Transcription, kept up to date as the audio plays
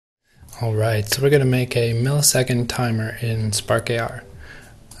Alright, so we're going to make a millisecond timer in Spark AR.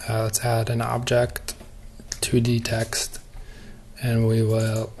 Let's add an object, 2D text, and we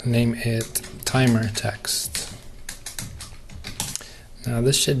will name it timer text. Now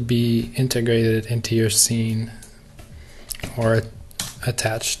this should be integrated into your scene or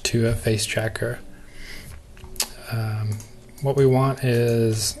attached to a face tracker. What we want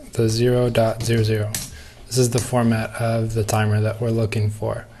is the 0.00. This is the format of the timer that we're looking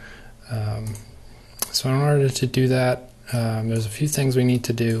for. So in order to do that, there's a few things we need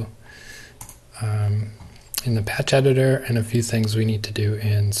to do in the patch editor and a few things we need to do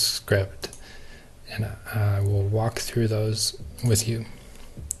in script. And I will walk through those with you.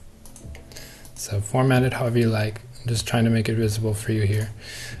 So format it however you like. I'm just trying to make it visible for you here.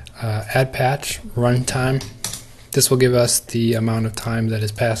 Add patch, runtime. This will give us the amount of time that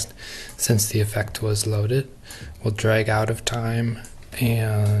has passed since the effect was loaded. We'll drag out of time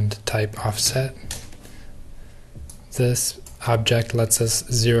and type offset. This object lets us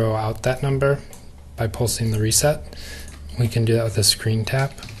zero out that number by pulsing the reset. We can do that with a screen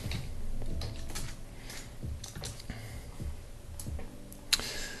tap.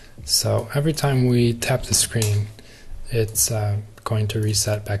 So every time we tap the screen, it's going to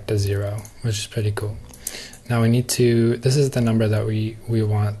reset back to 0, which is pretty cool. Now we need to, this is the number that we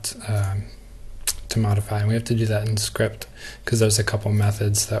want to modify, and we have to do that in script because there's a couple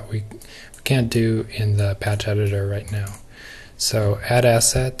methods that we can't do in the patch editor right now. So add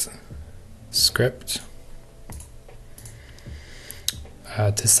asset, script,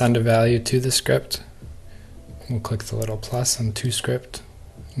 to send a value to the script, we'll click the little plus on toScript,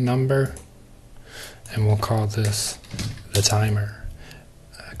 number, and we'll call this the timer.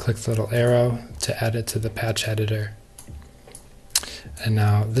 Click the little arrow to add it to the patch editor. And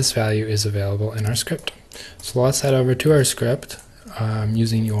now this value is available in our script. So let's head over to our script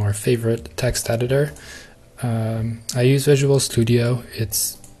using your favorite text editor. I use Visual Studio.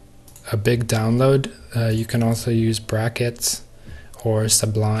 It's a big download. You can also use Brackets or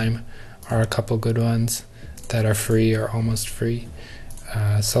Sublime, are a couple good ones that are free or almost free.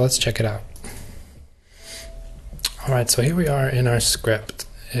 So let's check it out. Alright, so here we are in our script.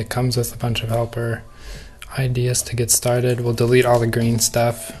 It comes with a bunch of helper ideas to get started. We'll delete all the green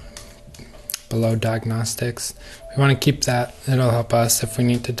stuff below diagnostics. We want to keep that. It'll help us if we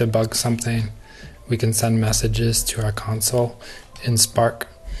need to debug something. We can send messages to our console in Spark.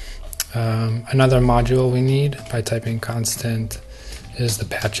 Another module we need by typing constant is the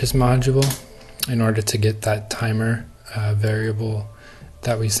patches module in order to get that timer variable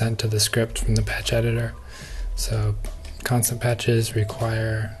that we sent to the script from the patch editor. So constant patches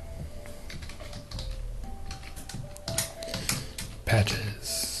require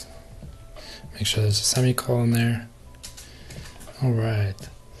patches. Make sure there's a semicolon there. Alright,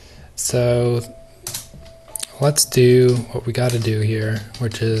 so let's do what we got to do here,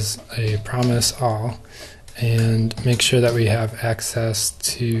 which is a promise all, and make sure that we have access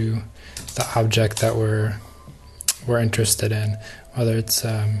to the object that we're interested in, whether it's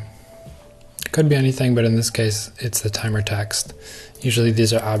could be anything, but in this case it's the timer text. Usually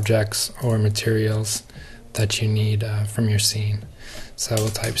these are objects or materials that you need from your scene. So we'll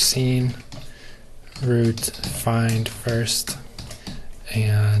type scene, root, find first,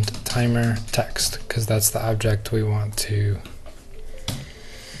 and timer text, because that's the object we want to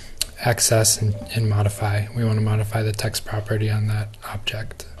access and modify. We want to modify the text property on that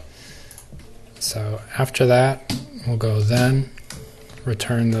object. So after that, we'll go then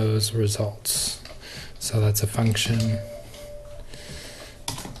return those results. So that's a function,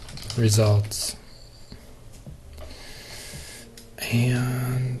 results,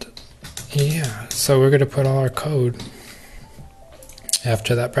 and yeah, so we're going to put all our code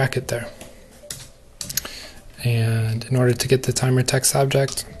after that bracket there. And in order to get the timer text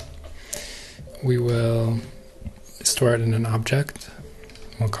object, we will store it in an object.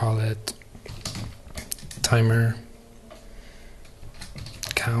 We'll call it timer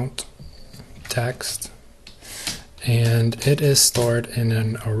count text, and it is stored in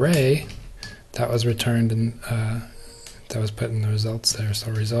an array that was returned in that was put in the results there.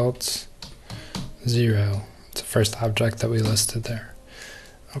 So results 0. It's the first object that we listed there.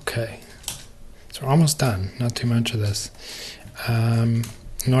 Okay, so we're almost done. Not too much of this. In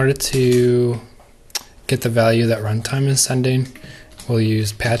order to get the value that runtime is sending, we'll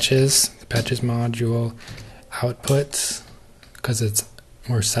use patches, the patches module, outputs, because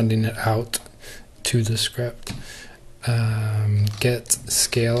we're sending it out to the script. Get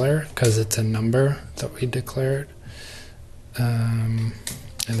scalar, because it's a number that we declared. And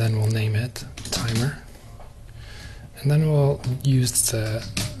then we'll name it timer. And then we'll use the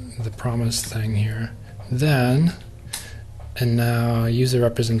the promise thing here. Then, and now use a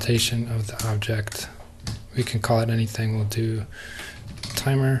representation of the object. We can call it anything. We'll do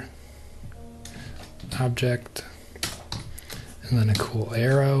timer object, and then a cool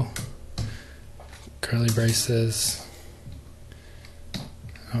arrow, curly braces.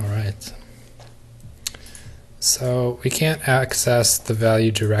 All right. So we can't access the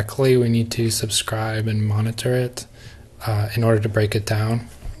value directly. We need to subscribe and monitor it in order to break it down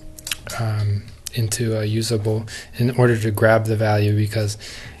into a usable, in order to grab the value, because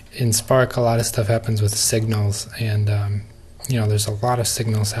in Spark a lot of stuff happens with signals, and you know, there's a lot of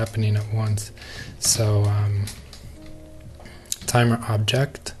signals happening at once. So timer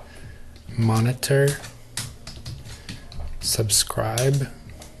object, monitor, subscribe,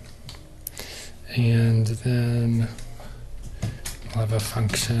 and then we'll have a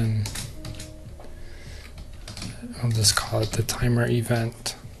function. I'll just call it the timer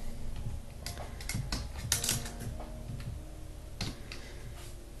event.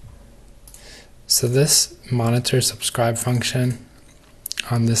 So this monitor subscribe function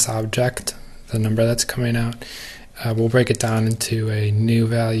on this object, the number that's coming out, we'll break it down into a new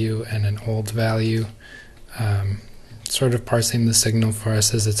value and an old value, sort of parsing the signal for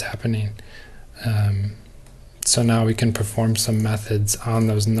us as it's happening. So now we can perform some methods on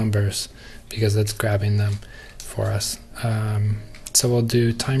those numbers because it's grabbing them for us. So we'll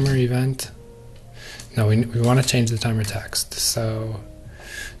do timer event. No, we want to change the timer text. So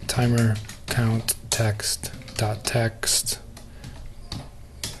timer count text dot text.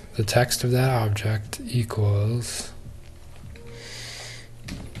 The text of that object equals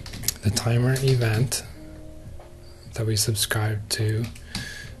the timer event that we subscribe to.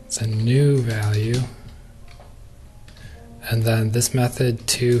 It's a new value, and then this method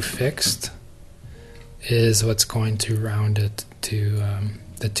toFixed is what's going to round it to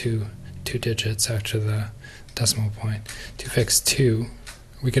the two digits after the decimal point. toFixed 2,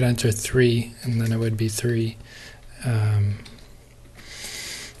 we could enter 3, and then it would be 3.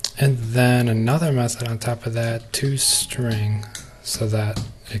 And then another method on top of that, toString, so that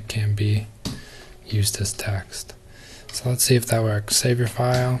it can be used as text. So let's see if that works. Save your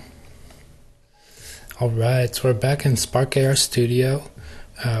file. Alright, so we're back in Spark AR Studio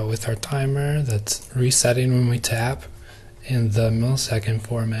with our timer that's resetting when we tap in the millisecond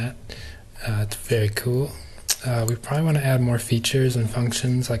format. It's very cool. We probably want to add more features and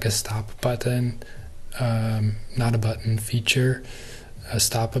functions like a stop button, not a button, feature, a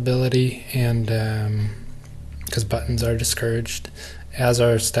stop ability, and because buttons are discouraged, as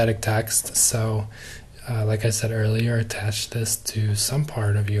are static text. So like I said earlier, attach this to some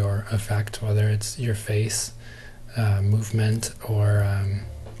part of your effect, whether it's your face, movement, or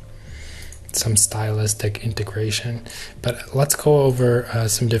some stylistic integration. But let's go over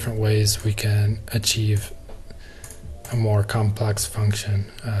some different ways we can achieve a more complex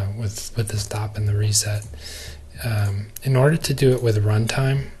function with the stop and the reset. In order to do it with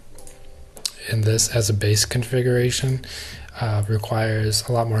runtime, in this as a base configuration, requires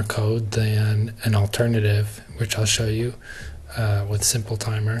a lot more code than an alternative, which I'll show you with Simple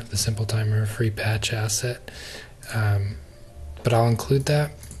Timer, the Simple Timer free patch asset. But I'll include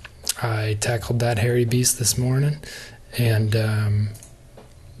that. I tackled that hairy beast this morning and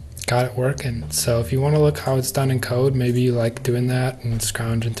got it working. So if you want to look how it's done in code, maybe you like doing that and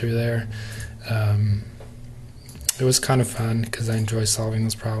scrounging through there. It was kind of fun because I enjoy solving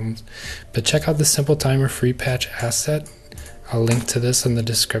those problems. But check out the Simple Timer free patch asset. I'll link to this in the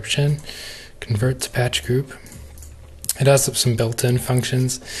description. Convert to patch group. It has some built-in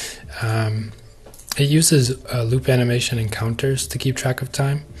functions. It uses loop animation and counters to keep track of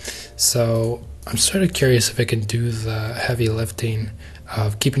time. So I'm sort of curious if it can do the heavy lifting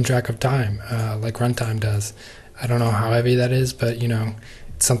of keeping track of time like runtime does. I don't know how heavy that is, but you know,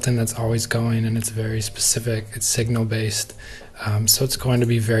 it's something that's always going, and it's very specific. It's signal based, so it's going to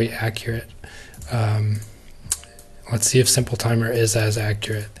be very accurate. Let's see if Simple Timer is as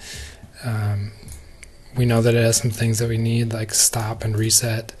accurate. We know that it has some things that we need, like stop and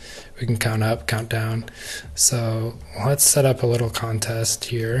reset. We can count up, count down. So let's set up a little contest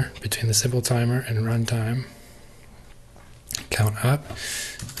here between the Simple Timer and runtime. Count up.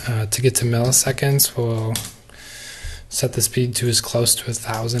 To get to milliseconds, we'll set the speed to as close to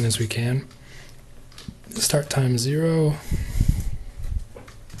 1,000 as we can. Start time 0.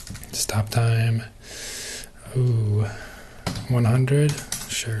 Stop time, 100.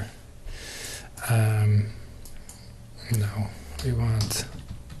 Sure. No, we want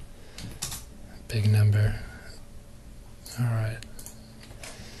a big number. Alright.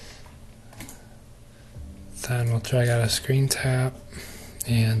 Then we'll drag out a screen tap.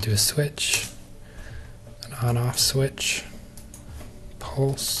 and do a switch, an on-off switch,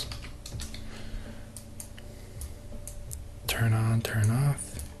 pulse, turn on, turn off.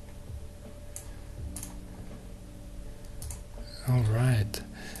 Alright,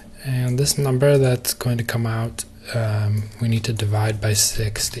 and this number that's going to come out, we need to divide by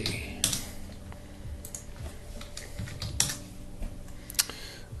 60.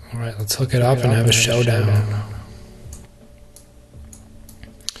 Alright, let's look it up and have a showdown.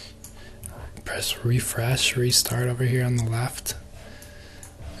 Press refresh, restart over here on the left.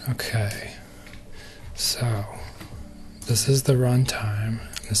 Okay, so this is the run time.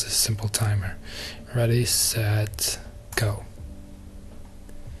 This is simple timer. Ready, set, go.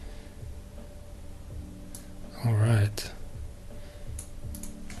 Alright.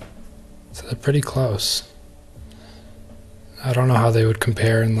 So they're pretty close. I don't know how they would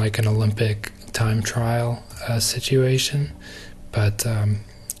compare in like an Olympic time trial situation, but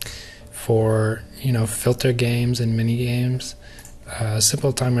for, you know, filter games and mini games,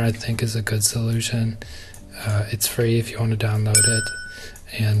 simple timer I think is a good solution. It's free if you want to download it,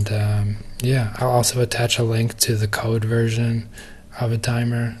 and yeah, I'll also attach a link to the code version of a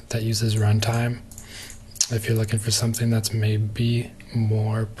timer that uses runtime if you're looking for something that's maybe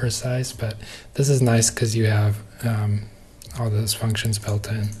more precise. But this is nice because you have all those functions built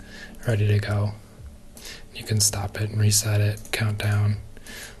in, ready to go. You can stop it and reset it, count down.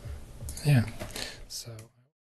 Yeah.